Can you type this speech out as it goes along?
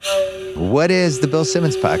What is the Bill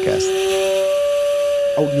Simmons Podcast?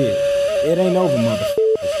 Oh, yeah. It ain't over, mother.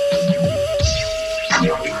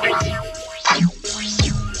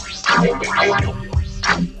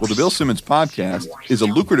 Well, the Bill Simmons Podcast is a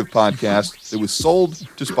lucrative podcast that was sold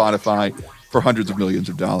to Spotify for hundreds of millions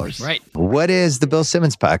of dollars. Right. What is the Bill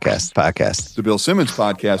Simmons Podcast? The Bill Simmons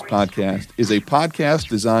Podcast is a podcast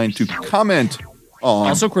designed to comment on...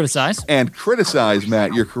 Also criticize. And criticize,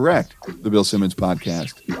 Matt, you're correct, the Bill Simmons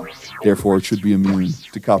Podcast. Therefore, it should be immune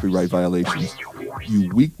to copyright violations. You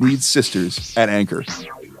weak-kneed sisters at Anchor.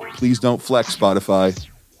 Please don't flex, Spotify.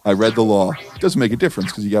 I read the law. It doesn't make a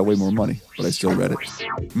difference because you got way more money, but I still read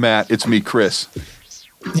it. Matt, it's me, Chris.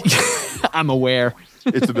 I'm aware.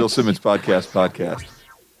 It's the Bill Simmons Podcast.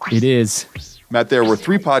 It is. Matt, there were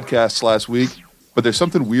 3 podcasts last week, but there's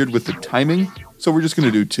something weird with the timing, so we're just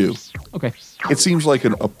going to do 2. Okay. It seems like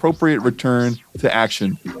an appropriate return to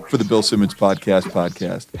action for the Bill Simmons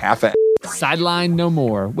Podcast. Half-ass. Sideline no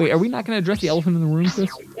more. Wait, are we not going to address the elephant in the room, Chris?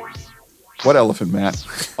 What elephant, Matt?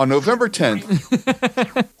 On November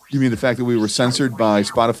 10th, you mean the fact that we were censored by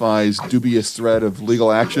Spotify's dubious threat of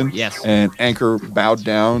legal action? Yes. And Anchor bowed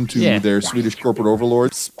down to their Swedish corporate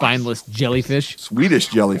overlords? Spineless jellyfish. Swedish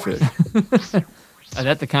jellyfish. Is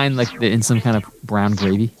that the kind in some kind of brown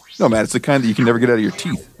gravy? No, Matt, it's the kind that you can never get out of your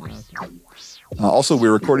teeth. Also,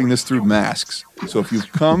 we're recording this through masks. So if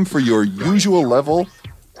you've come for your usual level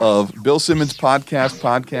of Bill Simmons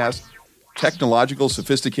Podcast, technological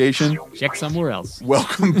sophistication, check somewhere else.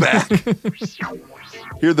 Welcome back.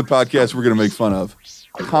 Here are the podcasts we're going to make fun of.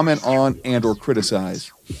 Comment on and or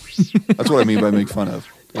criticize. That's what I mean by make fun of.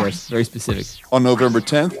 Yes, very specific. On November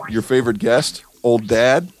 10th, your favorite guest, Old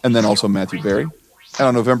Dad, and then also Matthew Berry. And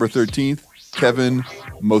on November 13th, Kevin,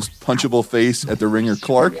 most punchable face at the Ringer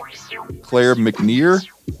Clark, Claire McNear,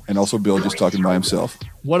 and also Bill just talking by himself.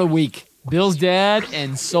 What a week. Bill's dad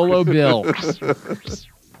and Solo Bill.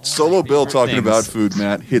 Solo Bill talking about food,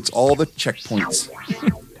 Matt, hits all the checkpoints.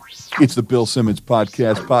 It's the Bill Simmons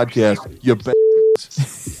Podcast. You bet.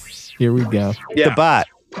 Here we go. Yeah. The bot.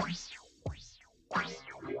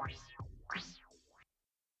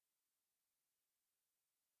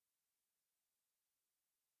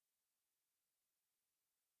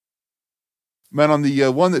 Man, on the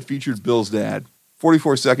one that featured Bill's dad,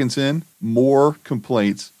 44 seconds in, more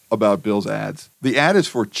complaints about Bill's ads. The ad is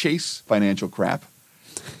for Chase Financial Crap.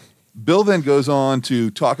 Bill then goes on to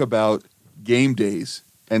talk about game days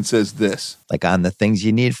and says this. Like on the things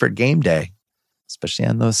you need for game day, especially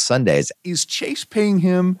on those Sundays. Is Chase paying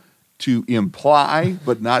him to imply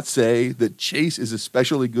but not say that Chase is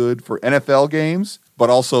especially good for NFL games, but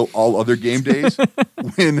also all other game days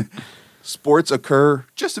when sports occur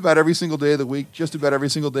just about every single day of the week, just about every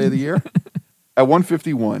single day of the year? At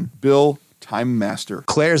 1:51, Bill, Time Master.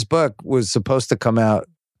 Claire's book was supposed to come out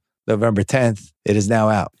November 10th. It is now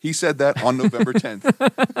out. He said that on November 10th.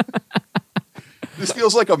 This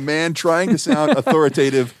feels like a man trying to sound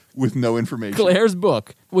authoritative with no information. Claire's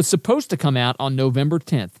book was supposed to come out on November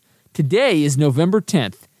 10th. Today is November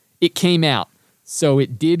 10th. It came out. So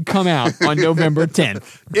it did come out on November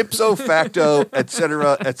 10th. Ipso facto,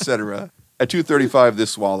 etc., etc. At 2:35,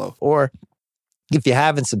 this swallow. Or if you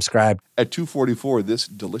haven't subscribed. At 2:44, this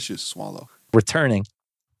delicious swallow. Returning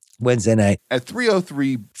Wednesday night. At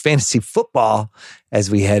 3:03, fantasy football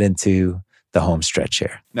as we head into the home stretch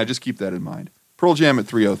here. Now just keep that in mind. Pearl Jam at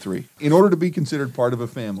 3:03. In order to be considered part of a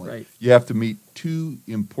family, right, you have to meet 2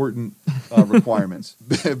 important requirements.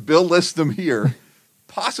 Bill lists them here,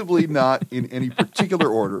 possibly not in any particular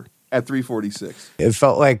order. At 3:46. It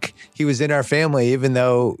felt like he was in our family, even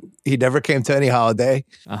though he never came to any holiday.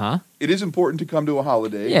 It is important to come to a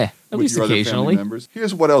holiday. Yeah, at with least your occasionally. Other family members.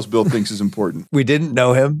 Here's what else Bill thinks is important. We didn't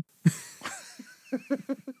know him.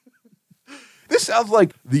 This sounds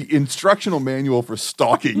like the instructional manual for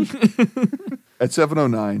stalking. At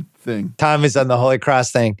 7:09, thing. Tommy's on the Holy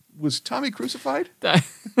Cross thing. Was Tommy crucified? At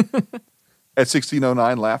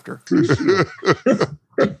 16:09, laughter.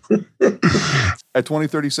 At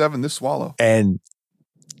 20:37, this swallow. And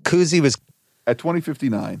Kuzi was... At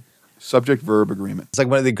 20:59, subject-verb agreement. It's like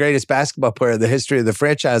one of the greatest basketball players in the history of the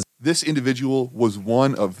franchise. This individual was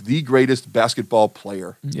one of the greatest basketball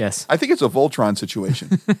player. Yes. I think it's a Voltron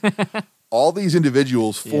situation. All these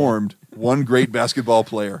individuals formed one great basketball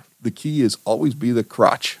player. The key is always be the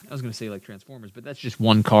crotch. I was going to say like Transformers, but that's just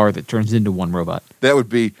one car that turns into one robot. That would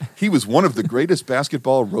be, he was one of the greatest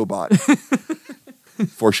basketball robot.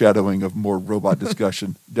 Foreshadowing of more robot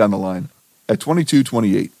discussion down the line. At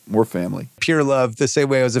 22:28, more family. Pure love, the same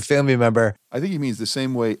way as a family member. I think he means the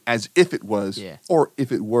same way as if it was, or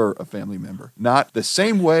if it were a family member. Not the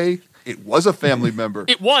same way It was a family member.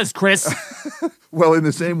 It was, Chris. Well, in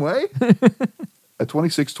the same way. At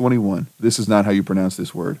 26-21, this is not how you pronounce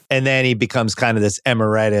this word. And then he becomes kind of this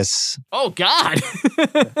emeritus. Oh, God.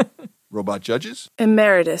 Robot judges?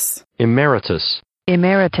 Emeritus. Emeritus.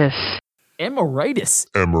 Emeritus. Emeritus.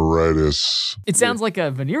 Emeritus. It sounds like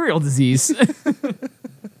a venereal disease.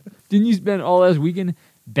 Didn't you spend all last weekend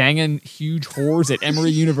banging huge whores at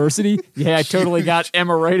Emory University? Yeah, I totally got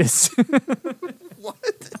emeritus.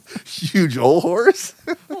 What? Huge old horse?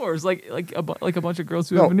 Whores, like a bunch of girls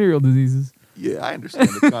who have venereal diseases. Yeah, I understand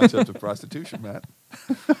the concept of prostitution, Matt.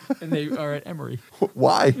 And they are at Emory.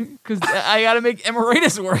 Why? Because I got to make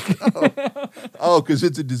emeritus work. Oh, because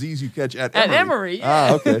it's a disease you catch at Emory. At Emory, yeah.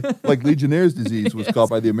 Ah, okay. Like Legionnaire's disease was caught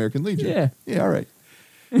by the American Legion. Yeah. Yeah, all right.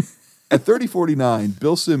 At 30-49,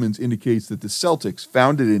 Bill Simmons indicates that the Celtics,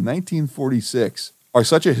 founded in 1946, are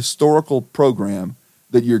such a historical program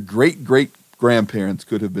that your great-great-grandparents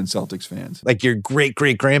could have been Celtics fans. Like your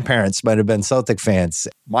great-great-grandparents might have been Celtic fans.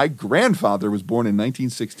 My grandfather was born in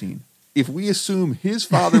 1916. If we assume his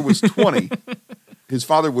father was 20, his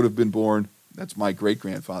father would have been born, that's my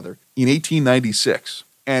great-grandfather, in 1896.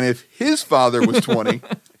 And if his father was 20,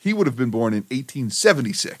 he would have been born in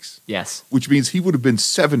 1876. Yes. Which means he would have been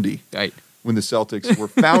 70 Right. when the Celtics were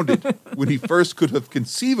founded, when he first could have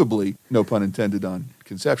conceivably, no pun intended on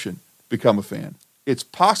conception, become a fan. It's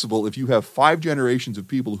possible if you have 5 generations of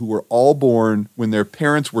people who were all born when their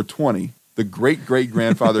parents were 20, the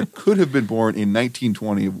great-great-grandfather could have been born in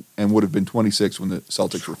 1920 and would have been 26 when the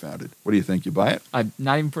Celtics were founded. What do you think? You buy it?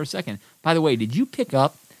 Not even for a second. By the way, did you pick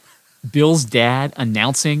up Bill's dad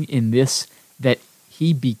announcing in this that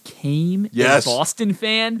he became Yes. a Boston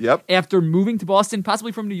fan Yep. after moving to Boston,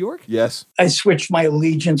 possibly from New York? Yes. I switched my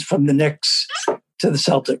allegiance from the Knicks to the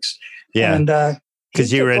Celtics. Yeah. And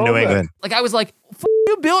Because you were in New England. Like, I was like, F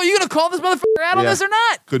you, Bill, are you going to call this motherfucker out on Yeah. this or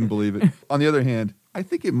not? Couldn't believe it. On the other hand, I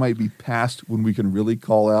think it might be past when we can really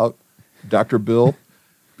call out Dr. Bill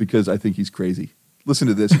because I think he's crazy. Listen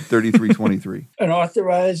to this at 33-23. An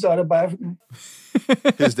authorized autobiography.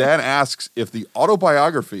 His dad asks if the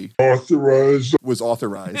autobiography was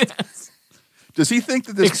authorized. Does he think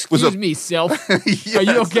that this was Excuse a... me, self. Yes. Are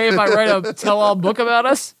you okay if I write a tell-all book about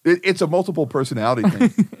us? It's a multiple personality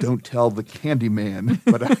thing. Don't tell the candy man,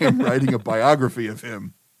 but I am writing a biography of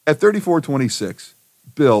him. At 34-26,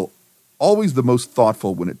 Bill, always the most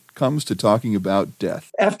thoughtful when it comes to talking about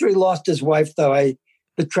death. After he lost his wife, though,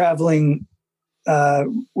 the traveling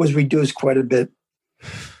was reduced quite a bit.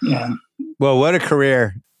 Yeah. Well, what a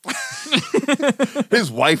career. His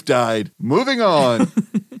wife died. Moving on.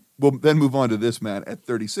 We'll then move on to this, Matt, at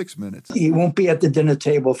 36 minutes. He won't be at the dinner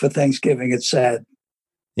table for Thanksgiving. It's sad.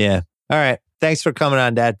 Yeah. All right. Thanks for coming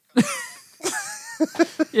on, Dad.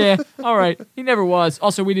 Yeah, all right. He never was.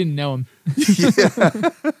 Also, we didn't know him.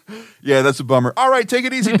 Yeah, that's a bummer. All right, take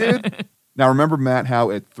it easy, dude. Now, remember, Matt, how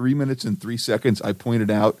at 3 minutes and 3 seconds I pointed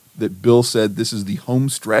out that Bill said this is the home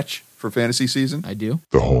stretch for fantasy season? I do.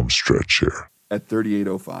 The home stretch here. At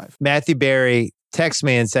 38:05. Matthew Berry texts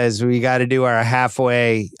me and says we got to do our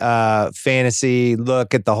halfway fantasy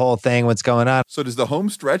look at the whole thing, what's going on. So does the home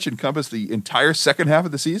stretch encompass the entire second half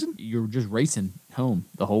of the season? You're just racing home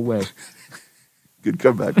the whole way. Good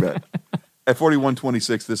comeback, Matt. At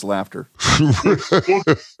 41:26, this laughter.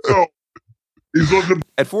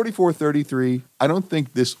 At 44:33, I don't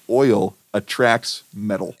think this oil attracts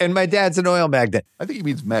metal. And my dad's an oil magnet. I think he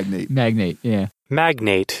means magnate. Magnate, yeah.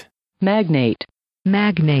 Magnate. Magnate.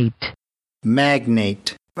 Magnate.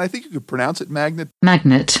 Magnate. I think you could pronounce it magnet,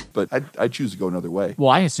 Magnet. but I'd choose to go another way. Well,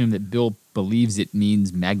 I assume that Bill believes it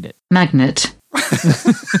means magnet. Magnet.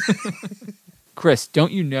 Chris,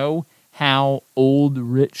 don't you know how old,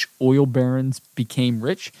 rich oil barons became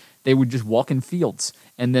rich? They would just walk in fields,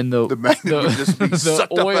 and then the magnet would just be the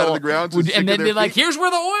sucked up out of the ground to would, stick and to then their they're like, feet. "Here's where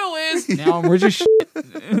the oil is." Now I'm rich as shit.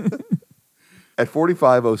 At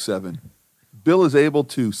 45:07, Bill is able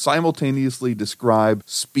to simultaneously describe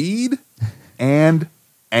speed and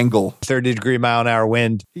angle. 30-degree mile an hour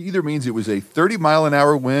wind. He either means it was a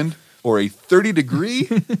 30-mile-an-hour wind or a 30-degree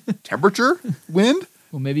temperature wind.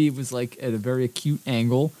 Well, maybe it was like at a very acute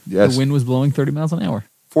angle. Yes. The wind was blowing 30 miles an hour.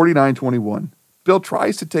 49:21. Bill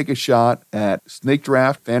tries to take a shot at snake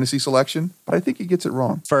draft fantasy selection, but I think he gets it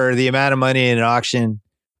wrong. For the amount of money in an auction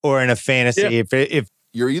or in a fantasy, if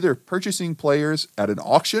You're either purchasing players at an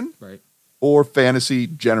auction Right. or fantasy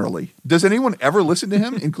generally. Does anyone ever listen to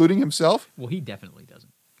him, including himself? Well, he definitely doesn't.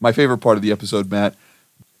 My favorite part of the episode, Matt.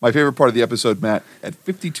 At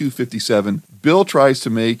 52:57, Bill tries to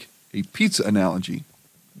make a pizza analogy,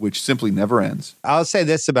 which simply never ends. I'll say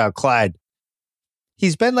this about Clyde.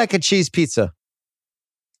 He's been like a cheese pizza.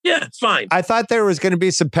 Yeah, it's fine. I thought there was going to be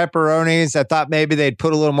some pepperonis. I thought maybe they'd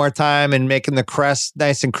put a little more time in making the crust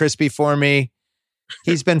nice and crispy for me.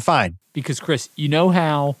 He's been fine. Because, Chris, you know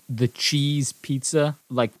how the cheese pizza,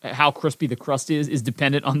 like how crispy the crust is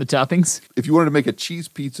dependent on the toppings? If you wanted to make a cheese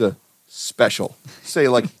pizza special, say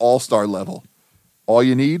like all-star level, all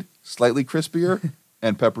you need, slightly crispier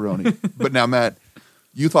and pepperoni. But now, Matt,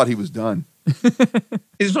 you thought he was done.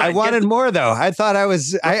 I wanted more though. I thought I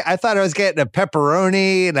was getting a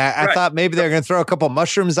pepperoni, and I thought maybe they were going to throw a couple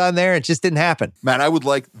mushrooms on there. It just didn't happen. Matt, I would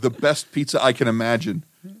like the best pizza I can imagine.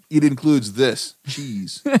 It includes this: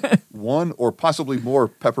 cheese, one or possibly more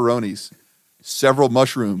pepperonis, several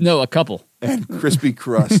mushrooms. No, a couple. And crispy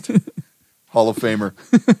crust. Hall of Famer.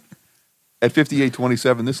 At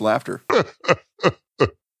 58.27, this laughter.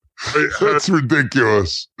 That's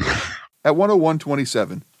ridiculous. At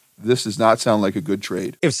 101.27, this does not sound like a good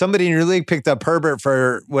trade. If somebody in your league picked up Herbert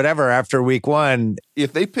for whatever after week 1,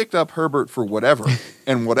 If they picked up Herbert for whatever,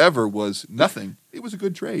 and whatever was nothing, it was a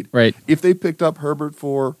good trade. Right. If they picked up Herbert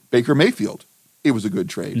for Baker Mayfield, it was a good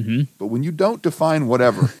trade. Mm-hmm. But when you don't define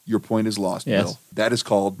whatever, your point is lost, Yes. Bill. That is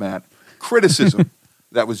called, Matt, criticism.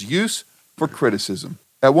 That was use for criticism.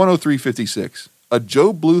 At 103.56, a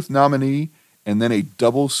Joe Bluth nominee and then a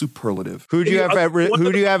double superlative. who do you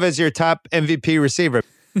have as your top MVP receiver?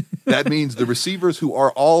 That means the receivers who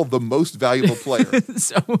are all the most valuable player.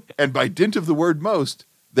 And by dint of the word most,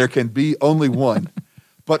 there can be only one.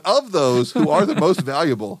 But of those who are the most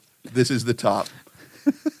valuable, this is the top.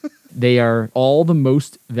 They are all the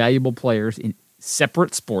most valuable players in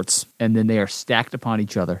separate sports, and then they are stacked upon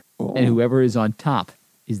each other. Oh. And whoever is on top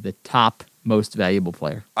is the top most valuable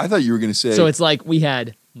player. I thought you were going to say So it's like we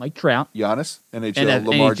had Mike Trout, Giannis, NHL, and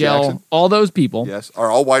Lamar NHL, Jackson. all those people. Yes, are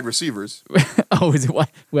all wide receivers. Oh, is it what?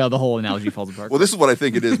 Well, the whole analogy falls apart. Well, this is what I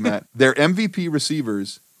think it is, Matt. They're MVP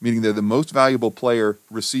receivers, meaning they're the most valuable player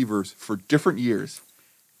receivers for different years.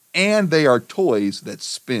 And they are toys that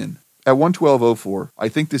spin. At 112.04, I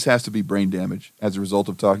think this has to be brain damage as a result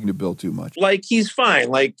of talking to Bill too much. Like, he's fine.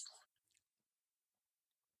 Like,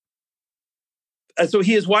 so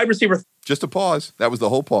he is wide receiver. Just a pause. That was the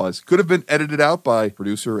whole pause. Could have been edited out by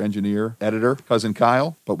producer, engineer, editor, cousin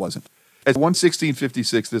Kyle, but wasn't. At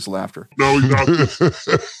 116.56, this laughter. No, exactly.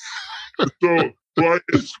 So, like,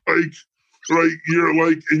 it's like you're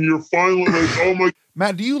like, and you're finally like, oh my.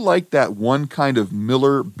 Matt, do you like that one kind of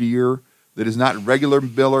Miller beer that is not regular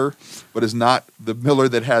Miller, but is not the Miller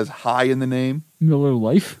that has high in the name? Miller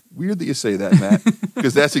Life? Weird that you say that, Matt,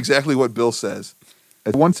 because that's exactly what Bill says.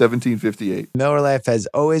 At 117.58. Miller Lite has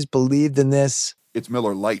always believed in this. It's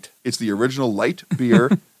Miller Lite. It's the original light beer,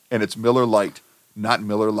 and it's Miller Lite, not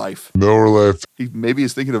Miller Life. Miller Life. He maybe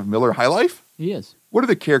is thinking of Miller High Life? He is. What are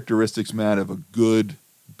the characteristics, Matt, of a good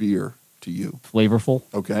beer to you? Flavorful.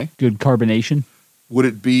 Okay. Good carbonation. Would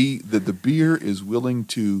it be that the beer is willing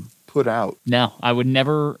to put out? No, I would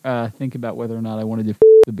never think about whether or not I wanted to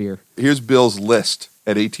the beer. Here's Bill's list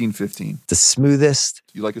at 18.15. The smoothest,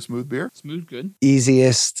 You like a smooth beer? Smooth, good.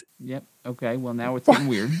 easiest. Yep. Okay. Well, now it's getting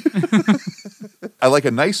weird. I like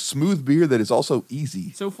a nice smooth beer that is also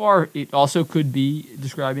easy. So far, it also could be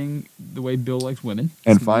describing the way Bill likes women.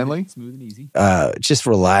 And Smooth, finally? smooth and easy. Just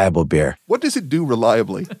reliable beer. What does it do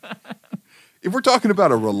reliably? If we're talking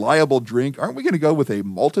about a reliable drink, aren't we going to go with a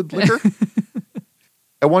malted liquor?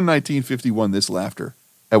 At 119.51, this laughter.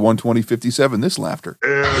 At 120.57, this laughter.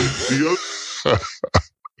 And the other.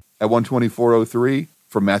 At 124.03,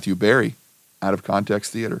 from Matthew Berry, Out of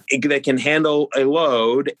Context Theater. That can handle a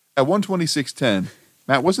load. At 126.10,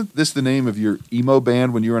 Matt, wasn't this the name of your emo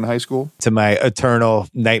band when you were in high school? To my eternal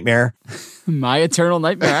nightmare. My eternal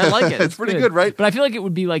nightmare. I like it. It's pretty good, right? But I feel like it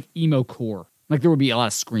would be like emo core. Like there would be a lot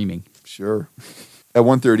of screaming. Sure. At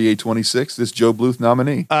 138.26, this Joe Bluth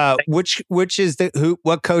nominee. Which is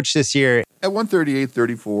what coach this year? At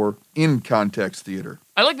 138.34, In Context Theater.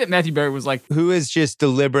 I like that Matthew Berry was like, Who has just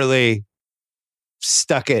deliberately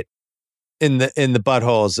stuck it in the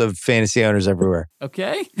buttholes of fantasy owners everywhere?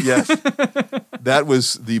 okay. Yes. That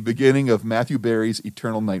was the beginning of Matthew Berry's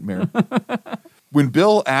eternal nightmare. When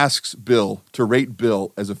Bill asks Bill to rate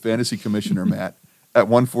Bill as a fantasy commissioner, Matt, at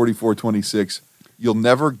 144.26, you'll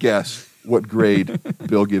never guess what grade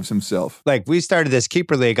Bill gives himself. Like, we started this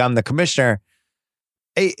keeper league. I'm the commissioner.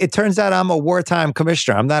 It turns out I'm a wartime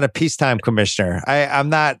commissioner. I'm not a peacetime commissioner. I'm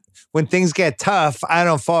not, when things get tough, I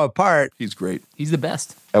don't fall apart. He's great. He's the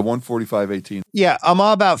best. At 145.18. Yeah, I'm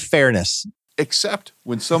all about fairness. Except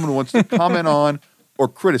when someone wants to comment on or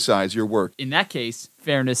criticize your work. In that case,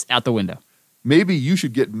 fairness out the window. Maybe you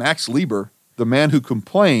should get Max Lieber, the man who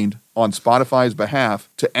complained on Spotify's behalf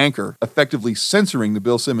to Anchor, effectively censoring the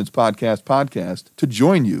Bill Simmons podcast, to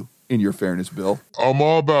join you in your fairness, Bill. I'm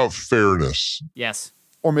all about fairness. Yes.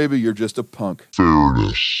 Or maybe you're just a punk.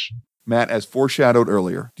 Fairness. Matt, as foreshadowed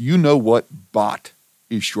earlier, do you know what bot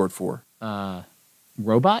is short for?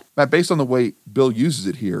 Robot? Matt, based on the way Bill uses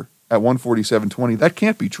it here at 147.20, that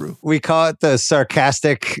can't be true. We call it the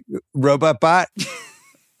sarcastic robot bot.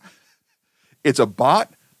 It's a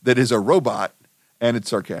bot that is a robot, and it's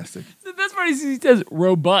sarcastic. The best part is he says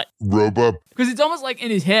robot. Robot. Because it's almost like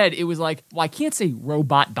in his head, it was like, well, I can't say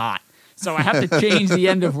robot bot. So I have to change the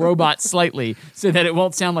end of robot slightly so that it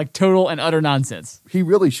won't sound like total and utter nonsense. He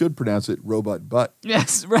really should pronounce it robot butt.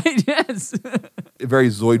 Yes, right, yes. Very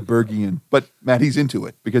Zoidbergian. But Matt, he's into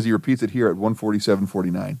it because he repeats it here at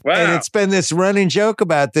 147.49. Wow. And it's been this running joke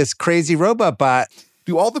about this crazy robot bot.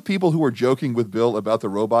 Do all the people who are joking with Bill about the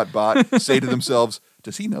robot bot say to themselves,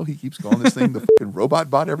 does he know he keeps calling this thing the fucking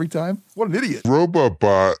robot bot every time? What an idiot. Robot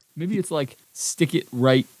bot. Maybe it's like stick it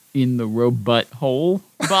right in the robot hole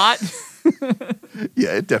bot.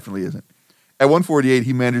 Yeah, it definitely isn't. At 148,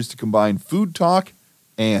 he managed to combine food talk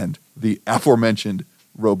and the aforementioned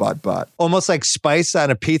robot bot. Almost like spice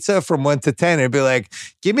on a pizza from 1 to 10. It'd be like,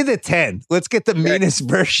 give me the 10. Let's get the meanest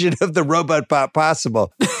version of the robot bot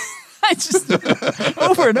possible. I just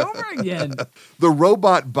over and over again. The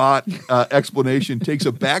robot bot explanation takes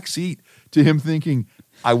a back seat to him thinking,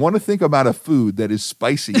 I want to think about a food that is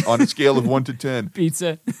spicy on a scale of 1 to 10.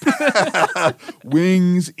 Pizza.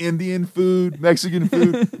 Wings, Indian food, Mexican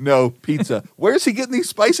food. No, pizza. Where's he getting these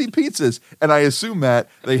spicy pizzas? And I assume, Matt,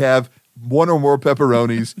 they have one or more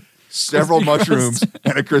pepperonis, several mushrooms,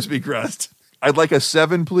 and a crispy crust. I'd like a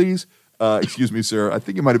 7, please. Excuse me, sir. I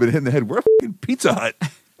think you might have been hit in the head. We're a fucking Pizza Hut.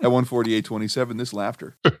 At 148.27, this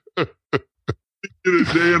laughter. In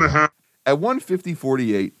a day and a half. At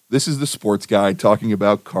 150.48, this is the sports guy talking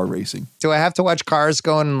about car racing. Do I have to watch cars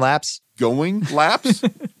going in laps? Going laps?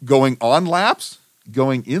 Going on laps?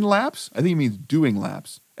 Going in laps? I think he means doing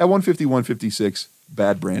laps. At 150.156,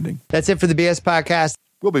 bad branding. That's it for the BS podcast.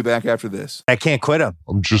 We'll be back after this. I can't quit him.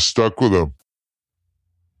 I'm just stuck with him.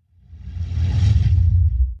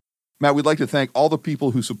 Matt, we'd like to thank all the people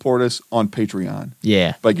who support us on Patreon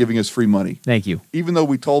Yeah. by giving us free money. Thank you. Even though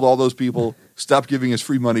we told all those people, stop giving us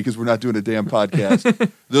free money because we're not doing a damn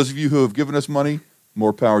podcast. Those of you who have given us money,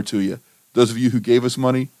 more power to you. Those of you who gave us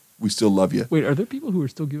money, we still love you. Wait, are there people who are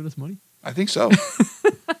still giving us money? I think so.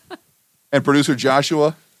 And producer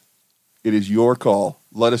Joshua, it is your call.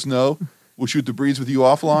 Let us know. We'll shoot the breeze with you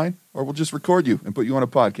offline, or we'll just record you and put you on a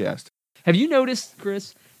podcast. Have you noticed,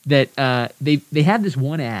 Chris, that they have this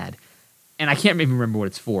one ad, and I can't even remember what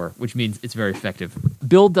it's for, which means it's very effective.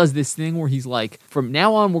 Bill does this thing where he's like, from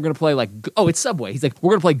now on, we're going to play like, oh, it's Subway. He's like,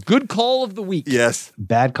 we're going to play Good Call of the Week. Yes.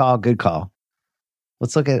 Bad call, good call.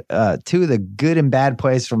 Let's look at 2 of the good and bad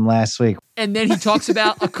plays from last week. And then he talks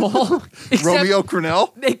about a call. except Romeo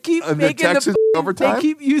Crennel? They keep The making Texans overtime? They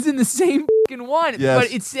keep using the same one. Yes.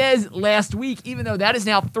 But it says last week, even though that is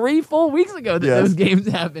now 3 full weeks ago that Yes. those games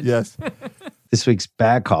happened. Yes. This week's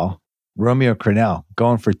bad call, Romeo Crennel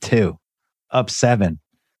going for 2, up 7,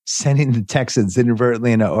 sending the Texans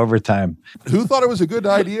inadvertently into overtime. Who thought it was a good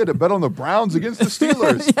idea to bet on the Browns against the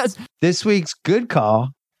Steelers? Yes. This week's good call,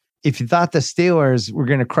 if you thought the Steelers were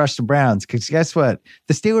going to crush the Browns, because guess what?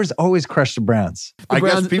 The Steelers always crush the Browns. I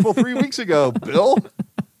Browns- guess people 3 weeks ago, Bill.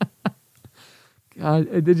 God,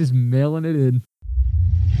 they're just mailing it in.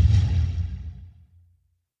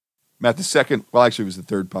 Matt, the second, well, actually, it was the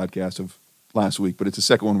third podcast of last week, but it's the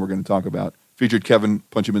second one we're going to talk about. Featured Kevin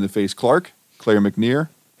Punch Him in the Face Clark, Claire McNear,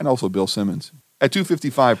 and also Bill Simmons. At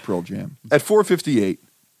 2:55, Pearl Jam. At 4:58,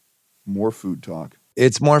 more food talk.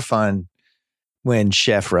 It's more fun when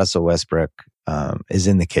Chef Russell Westbrook is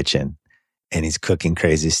in the kitchen and he's cooking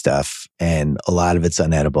crazy stuff, and a lot of it's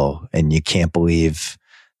unedible, and you can't believe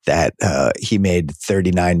that he made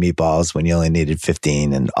 39 meatballs when you only needed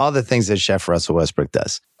 15, and all the things that Chef Russell Westbrook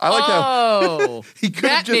does. I like Oh, he could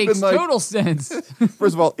have that just makes been like, total sense.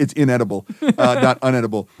 first of all, it's inedible, not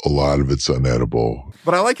unedible. A lot of it's unedible.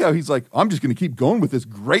 But I like how he's like, I'm just going to keep going with this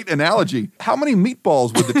great analogy. How many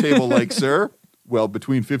meatballs would the table like, sir? Well,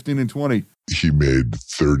 between 15 and 20. He made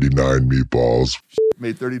 39 meatballs.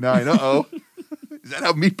 Made 39. Uh-oh. Is that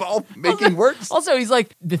how meatball making works? Also, he's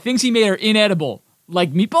like, the things he made are inedible.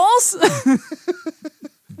 Like meatballs?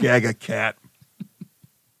 Gag a cat.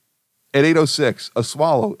 At 8:06, a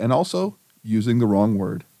swallow, and also using the wrong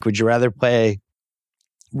word. Would you rather play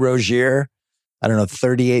Rozier, I don't know,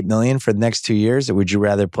 38 million for the next 2 years, or would you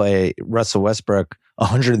rather play Russell Westbrook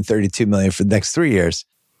 132 million for the next 3 years?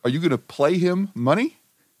 Are you going to play him money?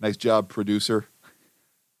 Nice job, producer.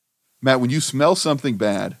 Matt, when you smell something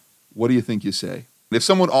bad, what do you think you say? If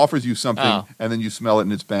someone offers you something Oh. and then you smell it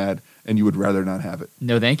and it's bad and you would rather not have it.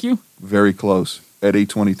 No, thank you. Very close at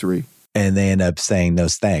 8:23. And they end up saying no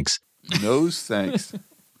thanks. No's thanks.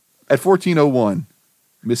 At 14:01,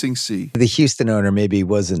 missing C. The Houston owner maybe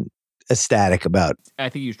wasn't ecstatic about. I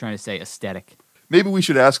think he was trying to say aesthetic. Maybe we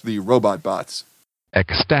should ask the robot bots.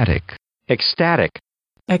 Ecstatic. Ecstatic.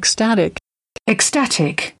 Ecstatic.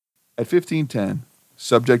 Ecstatic. At 15:10,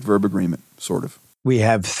 subject-verb agreement, sort of. We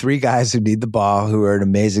have three guys who need the ball who are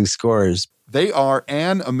amazing scorers. They are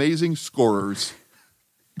an amazing scorers.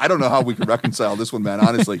 I don't know how we can reconcile this one, man,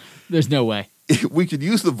 honestly. There's no way. We could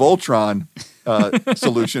use the Voltron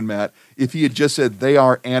solution, Matt, if he had just said they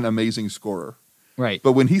are an amazing scorer. Right.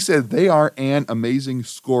 But when he said they are an amazing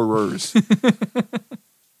scorers,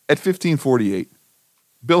 at 15:48,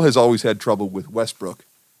 Bill has always had trouble with Westbrook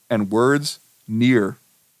and words near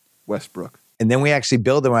Westbrook. And then we actually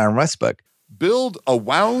build around Westbrook. Build a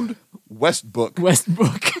wound Westbrook.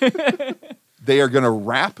 Westbrook. They are going to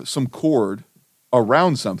wrap some cord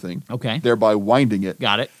around something, Okay. thereby winding it.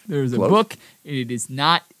 Got it. There's a Close. book, and it is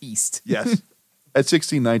not east. Yes. At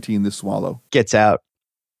 16:19, this swallow. Gets out.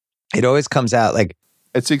 It always comes out like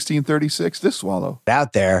At 16:36, this swallow.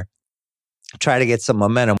 out there. Try to get some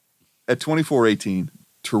momentum. At 24:18,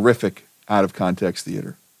 terrific out of context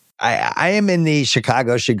theater. I am in the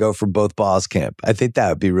Chicago should go for both balls camp. I think that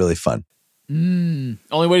would be really fun.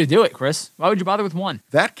 Only way to do it, Chris. Why would you bother with one?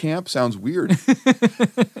 That camp sounds weird.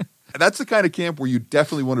 That's the kind of camp where you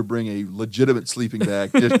definitely want to bring a legitimate sleeping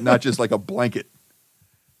bag, not just like a blanket.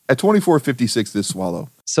 At 24:56, this swallow.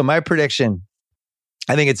 So my prediction,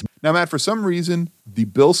 I think it's Now, Matt, for some reason, the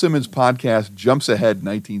Bill Simmons podcast jumps ahead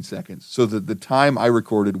 19 seconds so that the time I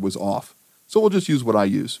recorded was off. So we'll just use what I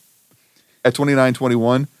use. At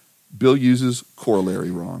 29:21, Bill uses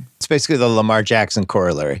corollary wrong. it's basically the Lamar Jackson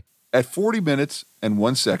corollary. At 40 minutes and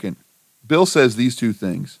 1 second, Bill says these two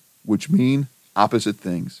things, which mean opposite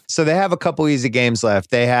things. So they have a couple easy games left.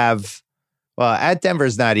 They have, well, at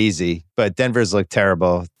Denver's not easy, but Denver's look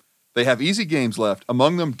terrible. They have easy games left,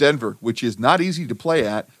 among them Denver, which is not easy to play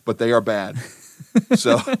at, but they are bad.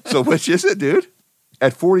 So which is it, dude?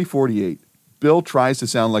 At 40:48, Bill tries to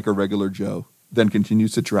sound like a regular Joe, then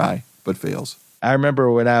continues to try, but fails. I remember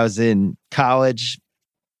when I was in college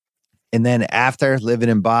and then after living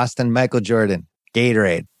in Boston, Michael Jordan,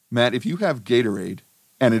 Gatorade. Matt, if you have Gatorade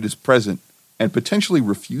and it is present and potentially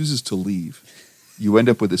refuses to leave, you end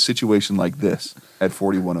up with a situation like this at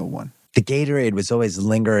 41:01. The Gatorade was always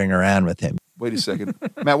lingering around with him. Wait a second.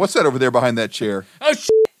 Matt, what's that over there behind that chair? Oh,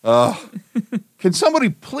 shit. Can somebody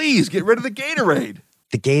please get rid of the Gatorade?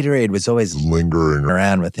 The Gatorade was always Lingering.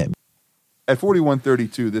 around with him. At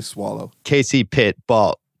 41:32, this swallow. Casey, Pitt,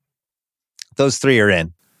 Balt. Those three are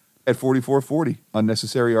in. At 44:40,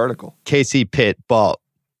 unnecessary article. Casey, Pitt, Balt.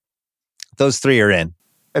 Those three are in.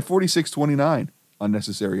 At 46:29,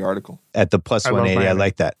 unnecessary article. At the plus I love 180, I branding.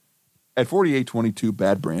 like that. At 48:22,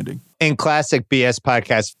 bad branding. In classic BS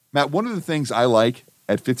podcast, Matt, one of the things I like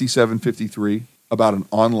at 57:53 about an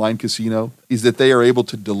online casino is that they are able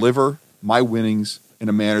to deliver my winnings in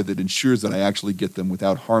a manner that ensures that I actually get them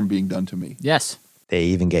without harm being done to me. Yes. they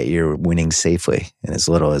even get your winnings safely in as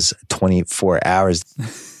little as 24 hours.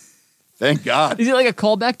 Thank God. Is it like a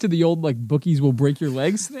callback to the old like bookies will break your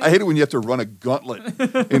legs thing? I hate it when you have to run a gauntlet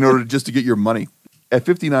in order just to get your money. At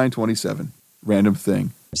 59:27, random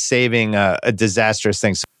thing. Saving a disastrous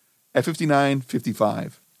thing. At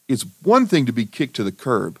 59:55, it's one thing to be kicked to the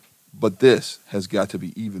curb, but this has got to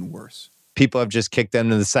be even worse. People have just kicked them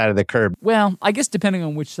to the side of the curb. Well, I guess depending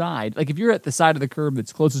on which side. Like if you're at the side of the curb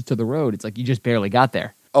that's closest to the road, it's like you just barely got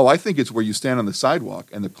there. Oh, I think it's where you stand on the sidewalk,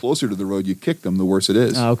 and the closer to the road you kick them, the worse it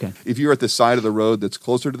is. Oh, okay. If you're at the side of the road that's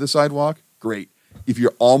closer to the sidewalk, great. If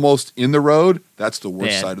you're almost in the road, that's the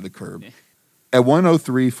worst Bad. side of the curb. At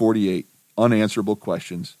 103:48, unanswerable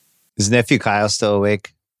questions. Is Nephew Kyle still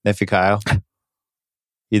awake? Nephew Kyle?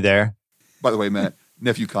 You there? By the way, Matt,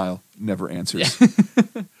 nephew Kyle never answers.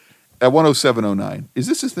 At 107:09, is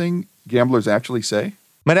this a thing gamblers actually say?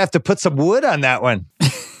 Might have to put some wood on that one.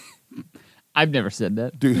 I've never said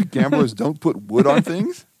that. Do gamblers don't put wood on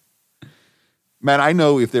things? Matt, I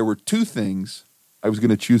know if there were two things I was going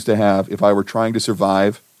to choose to have if I were trying to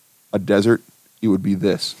survive a desert, it would be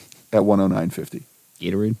this at 109:50.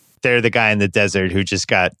 Gatorade. They're the guy in the desert who just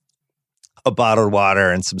got a bottled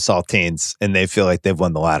water and some saltines, and they feel like they've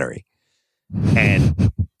won the lottery.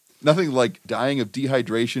 And Nothing like dying of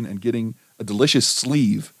dehydration and getting a delicious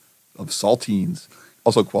sleeve of saltines.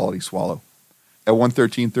 Also quality swallow. At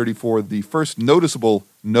 113:34, the first noticeable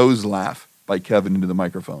nose laugh by Kevin into the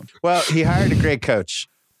microphone. well, he hired a great coach.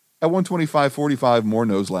 At 125:45, more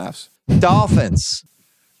nose laughs. Dolphins.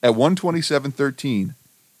 At 127.13,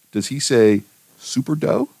 does he say Super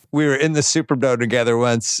Doe? We were in the Superdome together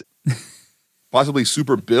once. Possibly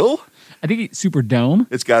Super Bill? I think Super Dome.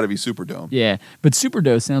 It's got to be Superdome. Yeah, but Super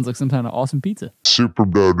Dough sounds like some kind of awesome pizza. Super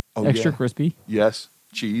Doe. Oh, Extra yeah. crispy, Yes,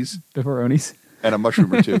 cheese, pepperonis. and a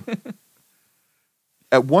mushroom or two.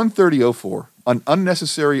 At 1:30:04, an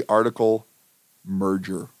unnecessary article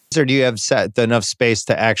merger. Or do you have enough space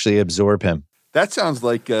to actually absorb him? That sounds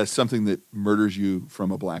like something that murders you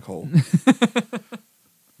from a black hole.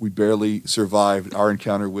 We barely survived our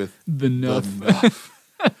encounter with The Nuff. Nuff.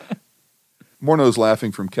 Morno's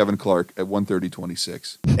laughing from Kevin Clark at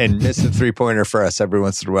 1:30:26. And miss a 3-pointer for us every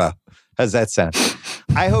once in a while. How's that sound?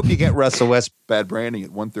 I hope you get Russell West. Bad branding at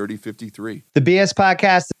 1:30:53. The BS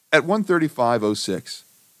podcast, At 1:35:06,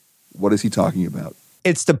 what is he talking about?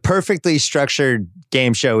 it's the perfectly structured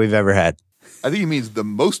game show we've ever had. I think he means the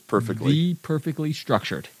most perfectly The perfectly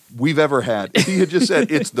structured. we've ever had. If he had just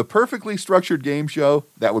said it's the perfectly structured game show,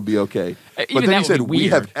 that would be okay. But Even then that he would said be we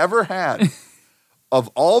weird. have ever had of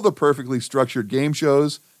all the perfectly structured game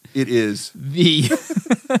shows, it is The.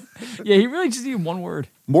 Yeah, he really just needed one word.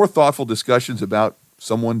 more thoughtful discussions about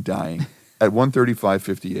someone dying at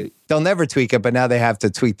 1:35:58 They'll never tweak it, but now they have to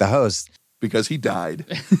tweak the host. because he died.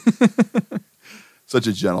 Such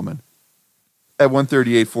a gentleman. At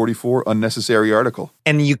 1:38:44, unnecessary article.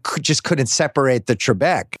 And you just couldn't separate the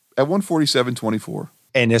Trebek. At 1:47:24,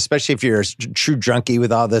 And especially if you're a true drunkie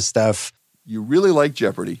with all this stuff. you really like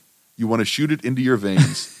Jeopardy. You want to shoot it into your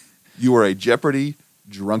veins. You are a Jeopardy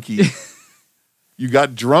drunkie. You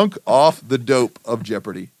got drunk off the dope of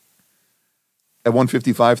Jeopardy. At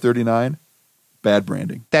 1:55:39, bad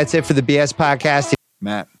branding. That's it for the BS podcast.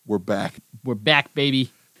 Matt, we're back. We're back, baby.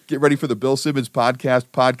 Get ready for the Bill Simmons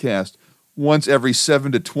podcast once every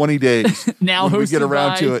 7 to 20 days. Now when we get hosted around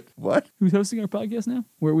by- to it. What? Who's hosting our podcast now?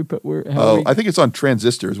 Where we put where? How Oh, we, I think it's on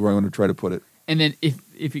Transistors where I'm going to try to put it. and then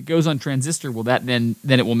if it goes on Transistor, will that then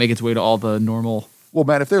it will make its way to all the normal? Well,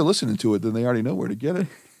 Matt, if they're listening to it, then they already know where to get it.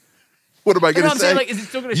 What am I going No, to I'm say? saying, like, is it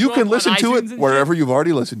still gonna You show can up on listen to iTunes it and wherever you've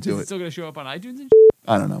already listened to Is it it. still going to show up on iTunes and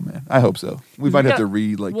I don't know, man. I hope so. We might have to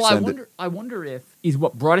Well, send it. I wonder if is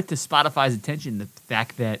what brought it to Spotify's attention the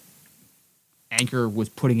fact that Anchor was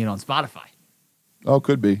putting it on Spotify. Oh,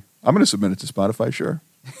 could be. I'm going to submit it to Spotify, sure.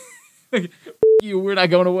 You, we're not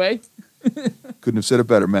going away. Couldn't have said it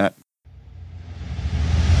better, Matt.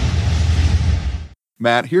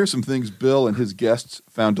 Matt, here's some things Bill and his guests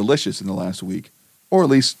found delicious in the last week, or at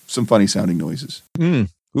least some funny sounding noises. Oof.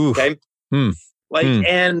 Okay. Mm. Like, Mm.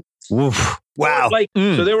 and Oof. Wow. like,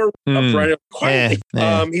 so they were Mm. upfront quietly.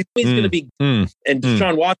 He's going to be, and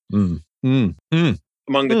Deshaun Watson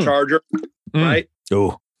among the Charger, right?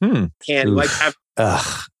 Oh. Can Oof. like have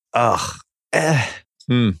Ugh.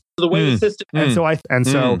 the way the system. And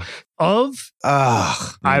so of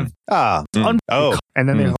I've and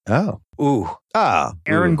then they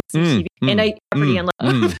Aaron and I property and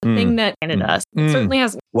thing that ended us certainly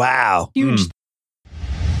has wow huge.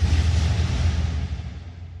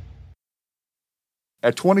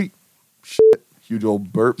 At 20, huge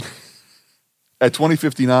old burp. At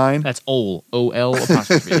 2059, that's OL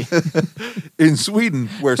apostrophe. In Sweden,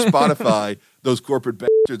 where Spotify, those corporate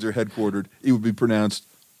bastards are headquartered, it would be pronounced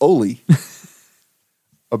Oli.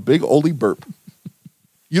 A big Oli burp.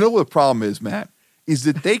 You know what the problem is, Matt? Is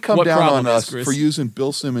that they come What down problem on is, us Chris? for using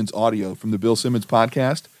Bill Simmons audio from the Bill Simmons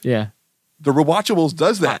podcast. Yeah, The Rewatchables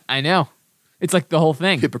does that. I know. It's like the whole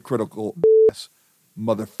thing. Hypocritical ass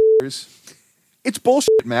motherfuckers. It's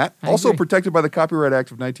bullshit, Matt. I Also agree. protected by the Copyright Act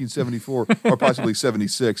of 1974 or possibly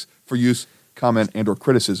 76 for use, comment, and or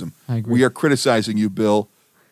criticism. I agree. We are criticizing you, Bill,